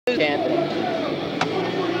Anthony.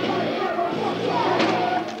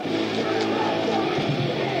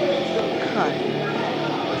 God.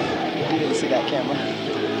 You didn't see that camera.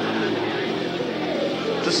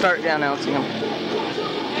 Just start announcing him.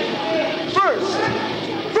 First,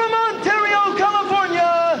 from Ontario,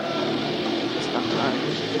 California,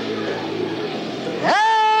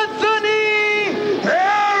 Anthony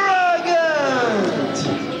Arrogant.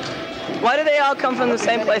 Why do they all come from the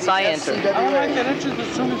same place I entered? I don't like that entrance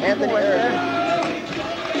with so many people right there.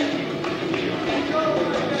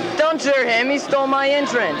 Don't cheer him, he stole my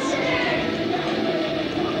entrance.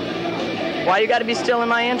 Why you gotta be still in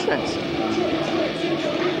my entrance?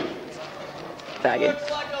 Faggot.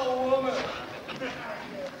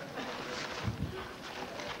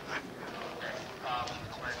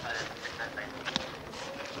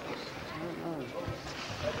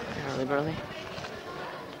 Early, Burley.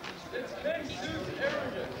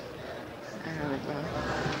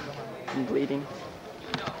 I'm bleeding.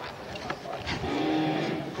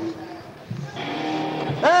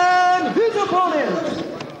 And his opponent,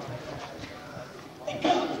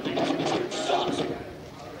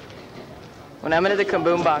 When I'm into the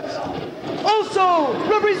kaboom box. also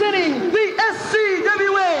representing the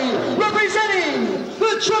SCWA, representing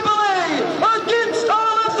the AAA against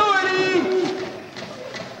all authority,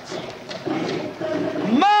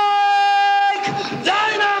 Mike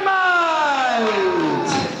Dynamite!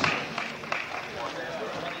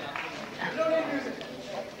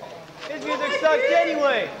 His music sucked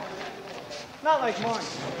anyway. Not like mine.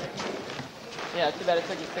 Yeah, too bad it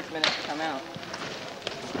took you 6 minutes to come out.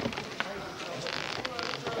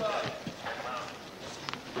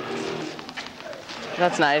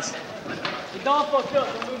 That's nice. You don't fuck up,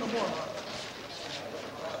 don't do no more.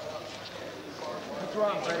 What's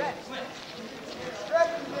wrong, Brady?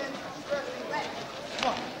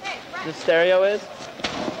 The stereo is?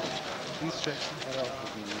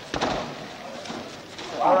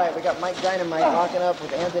 All right, we got Mike Dynamite locking up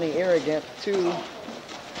with Anthony Arrogant, two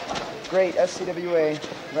great SCWA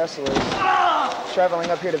wrestlers traveling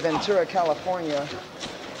up here to Ventura, California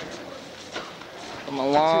From a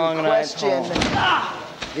long to night question home.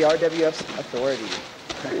 the RWF's authority.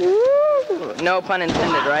 Woo! No pun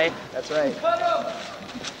intended, right? That's right.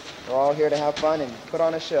 We're all here to have fun and put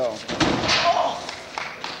on a show.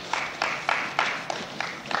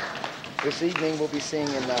 This evening we'll be seeing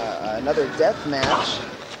another death match,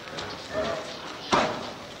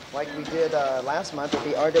 like we did last month at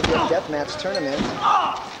the RWF Death Match Tournament.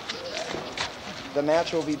 The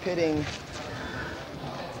match will be pitting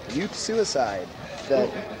Youth Suicide, the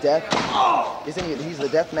death. Isn't he? He's the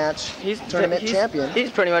death match tournament champion.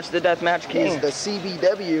 He's pretty much the death match king. He's the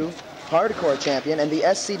CBW Hardcore champion and the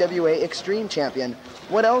SCWA Extreme champion.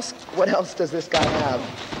 What else does this guy have?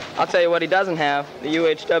 I'll tell you what he doesn't have, the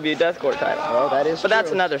UHW Deathcore title. Oh, that is true. But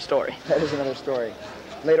that's another story. That is another story.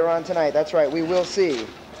 Later on tonight, that's right, we will see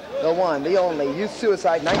the one, the only Youth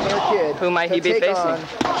Suicide Nightmare Kid. Who might he be take facing? On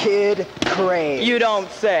Kid Craze. You don't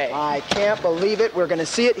say. I can't believe it. We're going to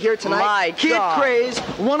see it here tonight. My Kid God. Craze,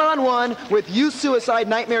 one-on-one with Youth Suicide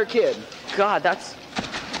Nightmare Kid. God, that's...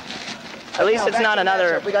 At least it's not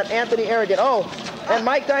another... We got Anthony Arrogant. Oh, and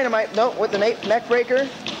Mike Dynamite. No, with the neck breaker.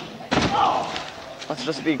 Let's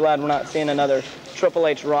just be glad we're not seeing another Triple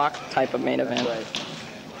H Rock type of main event. That's right.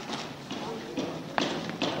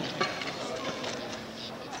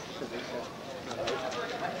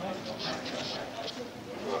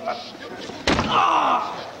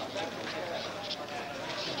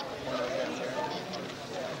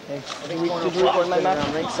 Hey, Did we record my match?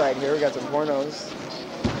 On ringside here, we got some pornos.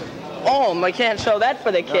 Oh, we can't show that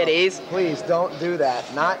for the kiddies. No, please don't do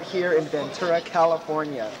that. Not here in Ventura,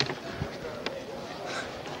 California.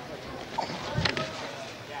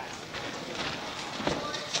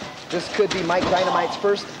 This could be Mike Dynamite's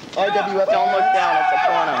first RWF. Don't look down, it's a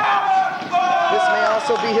porno. This may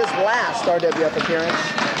also be his last RWF appearance.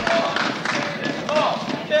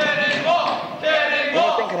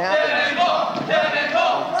 Anything can happen.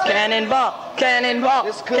 Cannonball, cannonball,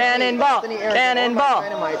 This could cannonball, be Anthony Arrogant or Mike cannonball.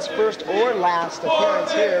 Dynamite's first or last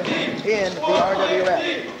appearance here in the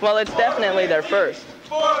RWF. Well, it's definitely their first.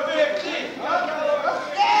 Woo!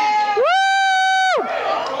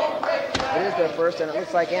 It is their first, and it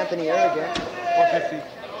looks like Anthony Arrogant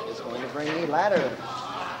is going to bring the ladder to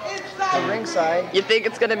ringside. You think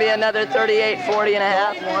it's going to be another 38, 40 and a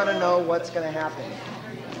half? I want to know what's going to happen.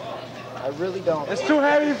 I really don't. It's too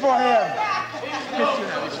heavy for him.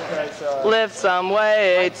 Lift some Mike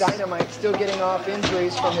weights. Dynamite still getting off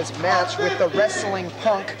injuries from his match with the Wrestling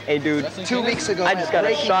Punk Hey, dude. 2 weeks ago. I just got a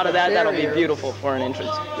Breaking shot of the that. That'll be barrier. beautiful for an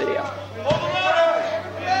entrance video.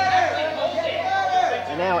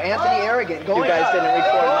 And now. Anthony Arrogant going You guys up. didn't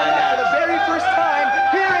record my Going up for the match. very first time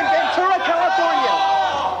here in Ventura, California.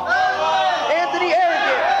 Anthony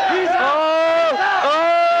Arrogant. He's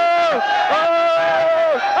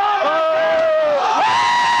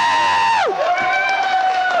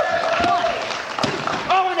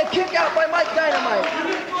and a kick out by Mike Dynamite.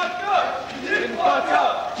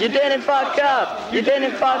 You didn't fuck up. You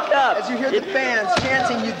didn't fuck up. As you hear the fans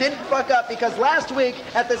chanting, you didn't fuck up, because last week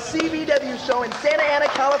at the CBW show in Santa Ana,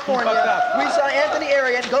 California, we saw Anthony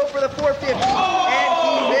Arrogant go for the 450, and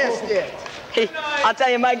he missed it. I'll tell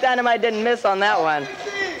you, Mike Dynamite didn't miss on that one.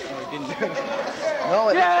 No,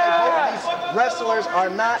 it looks like both of these wrestlers are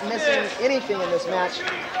not missing anything in this match.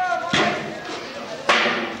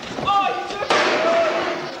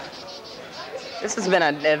 This has been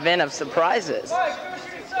an event of surprises.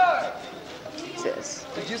 Jesus.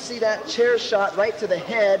 Did you see that chair shot right to the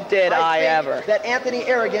head? Did I think ever. That Anthony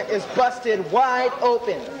Arrogant is busted wide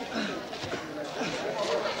open.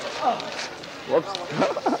 Whoops.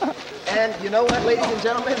 And you know what, ladies and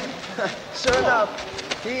gentlemen? Sure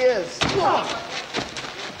enough, he is.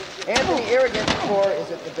 Anthony Arrogant, for, is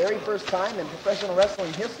it the very first time in professional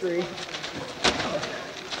wrestling history?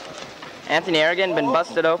 Anthony Arrogant been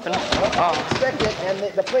busted open. Oh. Expect it,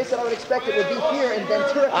 and the place that I would expect it would be here in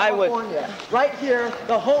Ventura, California. Right here,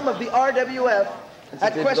 the home of the RWF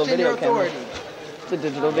at Question Your Authority. It's a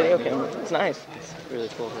digital video camera. It's nice. It's really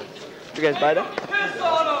cool. Did you guys buy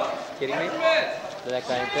that? Kidding me? That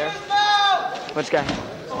guy up there? Which guy?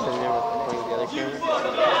 Sitting there with the other camera?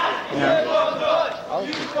 Yeah.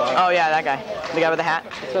 Oh yeah, that guy. The guy with the hat?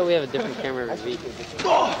 That's why we have a different camera every week.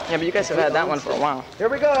 Yeah, but you guys have had that one for a while. Here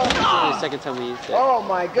we go. This is the second time we used it. Oh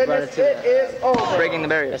my goodness, it is over. Breaking the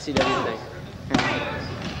barrier. SCWA thing.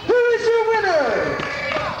 Who is your winner?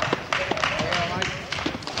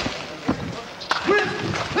 With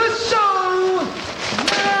the show,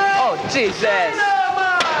 Oh, Jesus.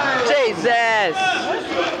 Jesus.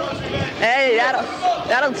 Hey,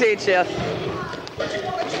 that'll teach you.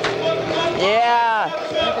 Yeah.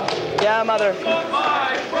 Yeah, mother.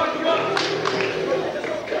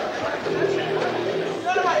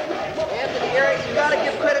 Anthony Arrogant, you gotta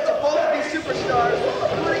give credit to both of these superstars,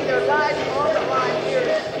 putting their lives on the line here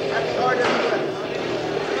at the RWF.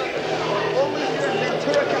 Only here in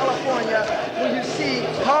Ventura, California, will you see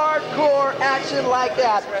hardcore action like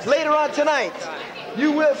that. Later on tonight,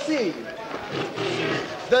 you will see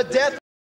the Death